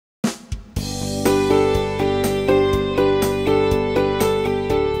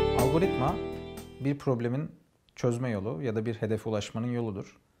bir problemin çözme yolu ya da bir hedefe ulaşmanın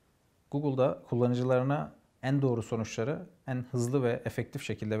yoludur. Google'da kullanıcılarına en doğru sonuçları en hızlı ve efektif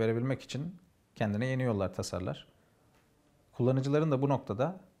şekilde verebilmek için kendine yeni yollar tasarlar. Kullanıcıların da bu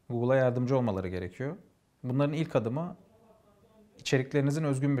noktada Google'a yardımcı olmaları gerekiyor. Bunların ilk adımı içeriklerinizin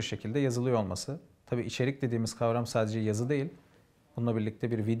özgün bir şekilde yazılıyor olması. Tabii içerik dediğimiz kavram sadece yazı değil. Bununla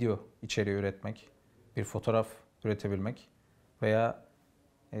birlikte bir video içeriği üretmek, bir fotoğraf üretebilmek veya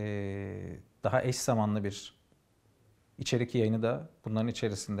daha eş zamanlı bir içerik yayını da bunların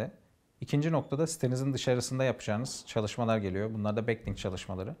içerisinde. İkinci noktada sitenizin dışarısında yapacağınız çalışmalar geliyor. Bunlar da backlink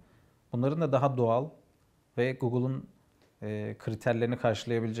çalışmaları. Bunların da daha doğal ve Google'un kriterlerini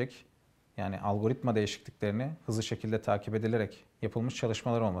karşılayabilecek, yani algoritma değişikliklerini hızlı şekilde takip edilerek yapılmış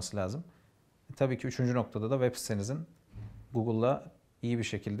çalışmalar olması lazım. Tabii ki üçüncü noktada da web sitenizin Google'la iyi bir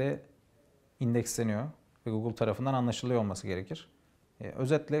şekilde indeksleniyor ve Google tarafından anlaşılıyor olması gerekir.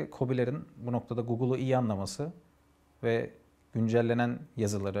 Özetle KOBİ'lerin bu noktada Google'u iyi anlaması ve güncellenen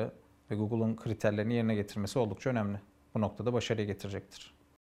yazıları ve Google'un kriterlerini yerine getirmesi oldukça önemli. Bu noktada başarıya getirecektir.